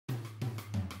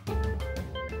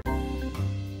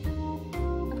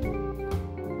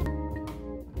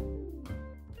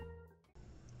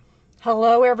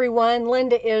Hello everyone,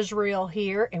 Linda Israel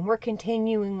here, and we're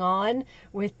continuing on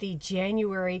with the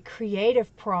January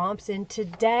creative prompts, and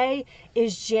today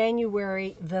is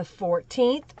January the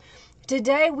 14th.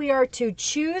 Today we are to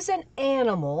choose an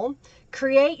animal,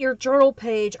 create your journal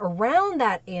page around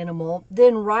that animal,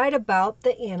 then write about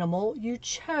the animal you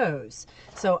chose.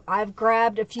 So I've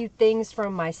grabbed a few things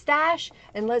from my stash,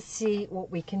 and let's see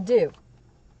what we can do.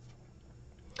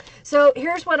 So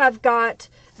here's what I've got.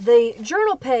 The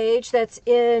journal page that's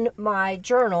in my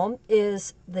journal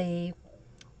is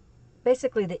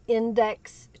basically the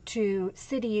index to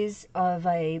cities of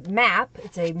a map.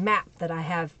 It's a map that I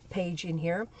have page in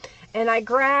here. And I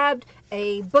grabbed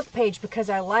a book page because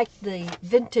I liked the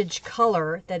vintage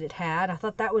color that it had. I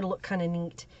thought that would look kind of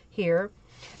neat here.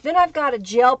 Then I've got a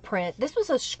gel print. This was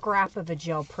a scrap of a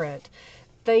gel print.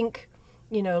 Think,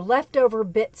 leftover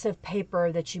bits of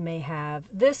paper that you may have.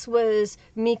 This was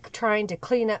me trying to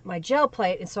clean up my gel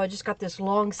plate, and so I just got this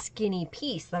long skinny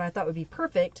piece that I thought would be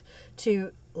perfect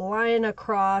to line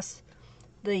across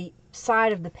the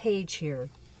side of the page here.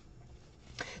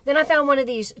 Then I found one of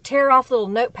these tear-off little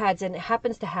notepads, and it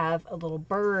happens to have a little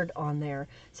bird on there.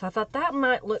 So I thought that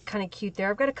might look kind of cute there.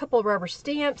 I've got a couple of rubber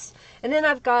stamps, and then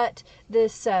I've got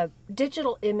this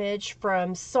digital image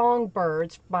from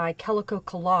Songbirds by Calico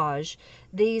Collage.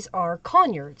 These are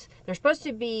conures. They're supposed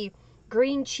to be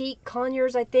green cheek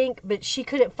conures, I think, but she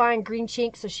couldn't find green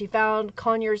cheek, so she found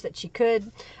conures that she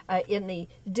could in the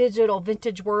digital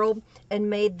vintage world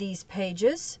and made these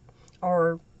pages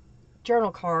or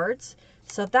journal cards.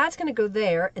 So that's going to go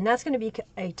there, and that's going to be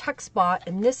a tuck spot,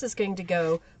 and this is going to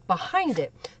go behind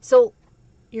it. So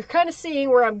you're kind of seeing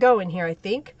where I'm going here, I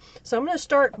think. So I'm going to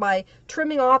start by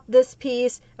trimming off this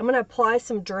piece. I'm going to apply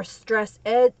some Distress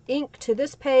ink to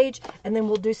this page, and then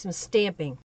we'll do some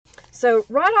stamping. So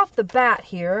right off the bat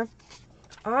here,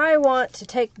 I want to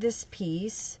take this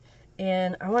piece,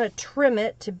 and I want to trim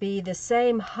it to be the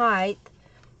same height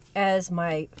as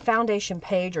my foundation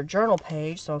page or journal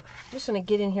page. So I'm just going to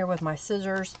get in here with my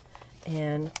scissors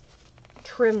and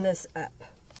trim this up.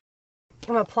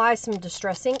 I'm going to apply some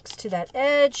Distress inks to that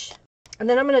edge, and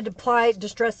then I'm going to apply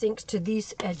Distress inks to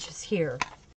these edges here.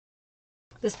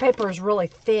 This paper is really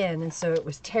thin, and so it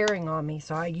was tearing on me,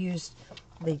 so I used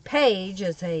the page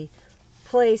as a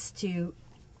place to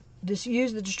just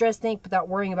use the Distress ink without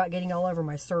worrying about getting all over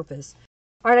my surface.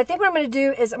 All right, I think what I'm going to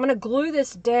do is I'm going to glue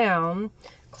this down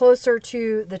closer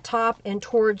to the top and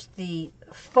towards the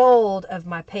fold of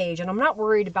my page. And I'm not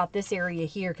worried about this area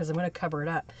here because I'm going to cover it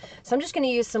up. So I'm just going to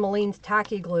use some Aleene's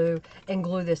tacky glue and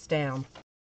glue this down.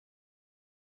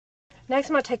 Next,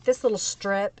 I'm going to take this little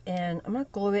strip and I'm going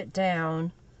to glue it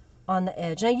down on the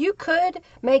edge. Now you could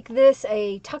make this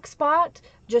a tuck spot,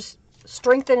 just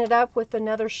strengthen it up with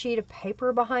another sheet of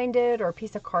paper behind it or a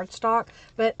piece of cardstock,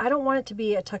 but I don't want it to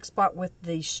be a tuck spot with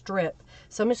the strip.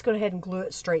 So I'm just going to go ahead and glue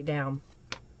it straight down.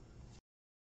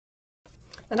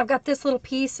 And I've got this little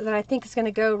piece that I think is going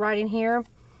to go right in here.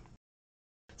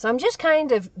 So I'm just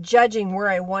kind of judging where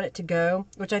I want it to go,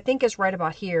 which I think is right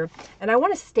about here. And I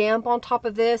want to stamp on top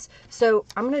of this, so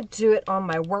I'm going to do it on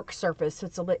my work surface so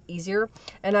it's a bit easier.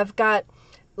 And I've got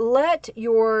let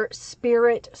your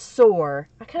spirit soar.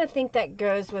 I kind of think that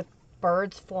goes with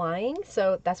birds flying,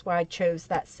 so that's why I chose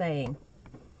that saying.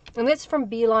 And it's from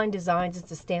Beeline Designs.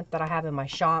 It's a stamp that I have in my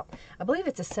shop. I believe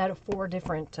it's a set of 4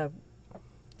 different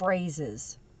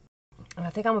phrases. And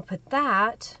I think I'm going to put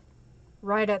that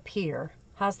right up here.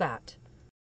 How's that?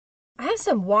 I have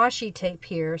some washi tape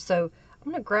here, so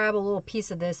I'm going to grab a little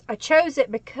piece of this. I chose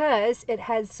it because it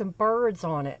had some birds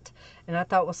on it. And I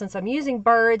thought, well, since I'm using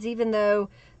birds, even though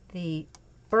the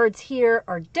birds here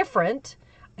are different,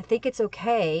 I think it's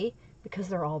okay because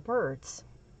they're all birds.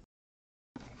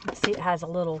 See, it has a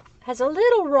little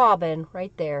robin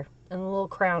right there and a little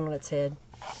crown on its head.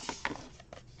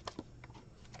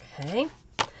 Okay.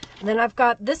 And then I've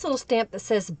got this little stamp that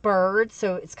says bird,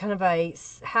 so it's kind of a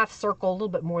half circle, a little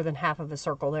bit more than half of a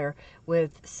circle there,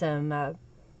 with some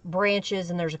branches,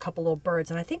 and there's a couple little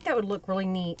birds. And I think that would look really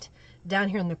neat down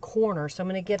here in the corner. So I'm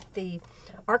going to get the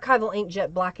archival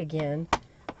inkjet black again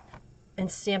and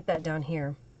stamp that down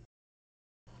here.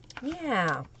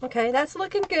 Yeah, okay, that's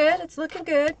looking good. It's looking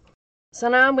good. So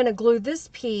now I'm going to glue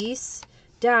this piece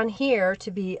down here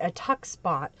to be a tuck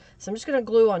spot. So I'm just going to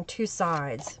glue on 2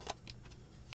 sides.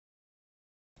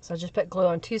 So I just put glue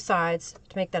on 2 sides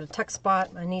to make that a tuck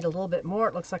spot. I need a little bit more.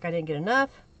 It looks like I didn't get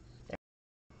enough.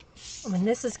 There. And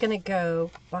this is going to go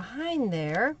behind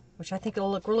there, which I think it'll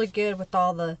look really good with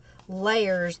all the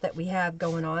layers that we have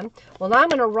going on. Well, now I'm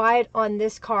going to write on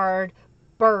this card,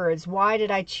 birds. Why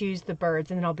did I choose the birds?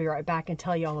 And then I'll be right back and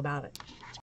tell you all about it.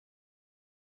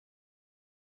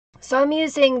 So I'm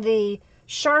using the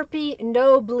Sharpie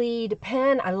No Bleed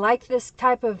pen. I like this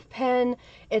type of pen.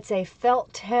 It's a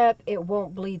felt tip. It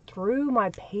won't bleed through my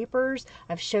papers.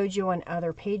 I've showed you on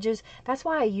other pages. That's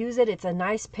why I use it. It's a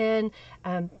nice pen.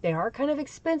 They are kind of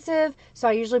expensive, so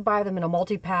I usually buy them in a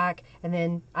multi-pack, and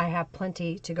then I have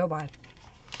plenty to go by.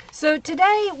 So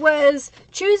today was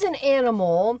choose an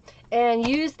animal and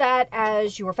use that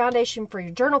as your foundation for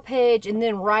your journal page and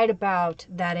then write about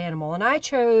that animal. And I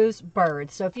chose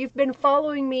birds. So if you've been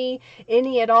following me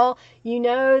any at all, you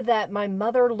know that my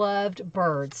mother loved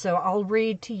birds. So I'll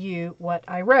read to you what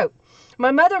I wrote.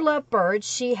 My mother loved birds.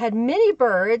 She had many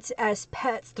birds as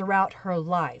pets throughout her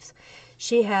life.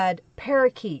 She had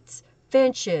parakeets,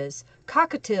 finches,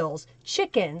 cockatiels,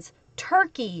 chickens,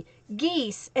 turkey,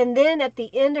 geese, and then at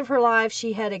the end of her life,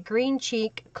 she had a green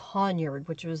cheek conure,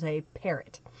 which was a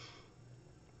parrot.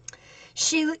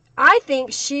 I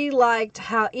think she liked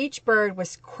how each bird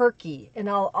was quirky, and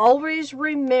I'll always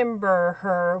remember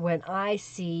her when I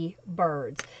see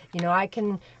birds. You know, I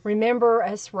can remember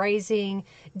us raising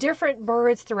different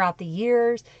birds throughout the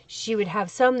years. She would have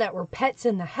some that were pets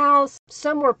in the house,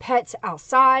 some were pets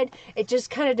outside. It just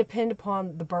kind of depended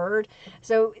upon the bird.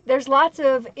 So there's lots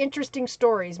of interesting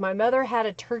stories. My mother had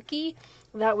a turkey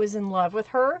that was in love with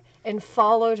her and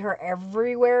followed her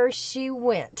everywhere she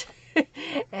went.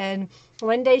 And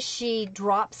one day she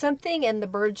dropped something and the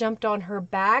bird jumped on her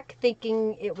back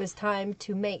thinking it was time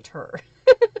to mate her.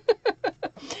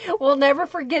 We'll never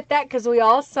forget that because we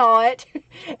all saw it.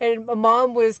 And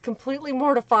Mom was completely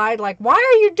mortified, like, why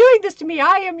are you doing this to me?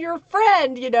 I am your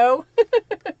friend, you know.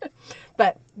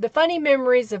 But the funny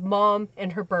memories of Mom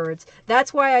and her birds.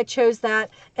 That's why I chose that.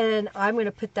 And I'm going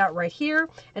to put that right here.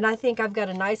 And I think I've got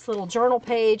a nice little journal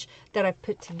page that I've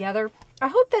put together. I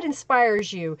hope that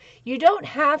inspires you. You don't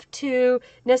have to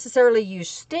necessarily use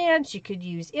stamps. You could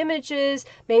use images.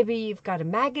 Maybe you've got a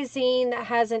magazine that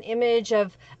has an image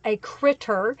of a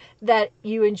critter that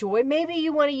you enjoy. Maybe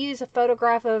you want to use a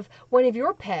photograph of one of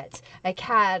your pets, a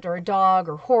cat or a dog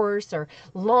or horse or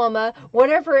llama,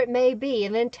 whatever it may be,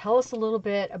 and then tell us a little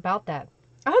bit about that.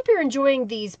 I hope you're enjoying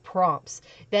these prompts,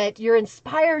 that you're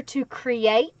inspired to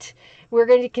create. We're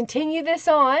going to continue this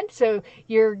on, so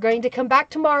you're going to come back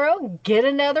tomorrow and get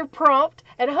another prompt,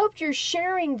 and I hope you're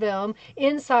sharing them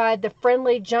inside the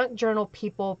Friendly Junk Journal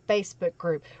People Facebook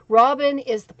group. Robin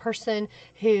is the person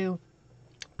who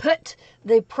put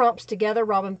the prompts together,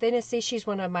 Robin Fantasy. She's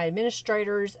one of my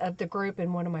administrators of the group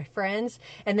and one of my friends,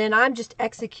 and then I'm just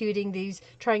executing these,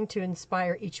 trying to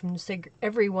inspire each and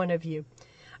every one of you.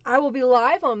 I will be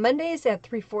live on Mondays at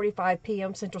 3:45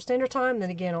 p.m. Central Standard Time, then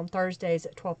again on Thursdays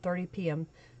at 12:30 p.m.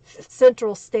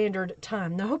 Central Standard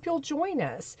Time. And I hope you'll join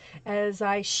us as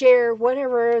I share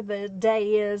whatever the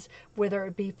day is, whether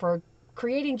it be for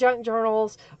creating junk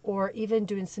journals or even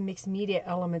doing some mixed media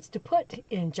elements to put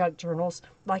in junk journals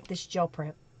like this gel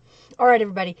print. All right,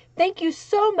 everybody. Thank you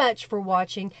so much for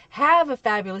watching. Have a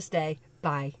fabulous day.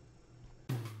 Bye.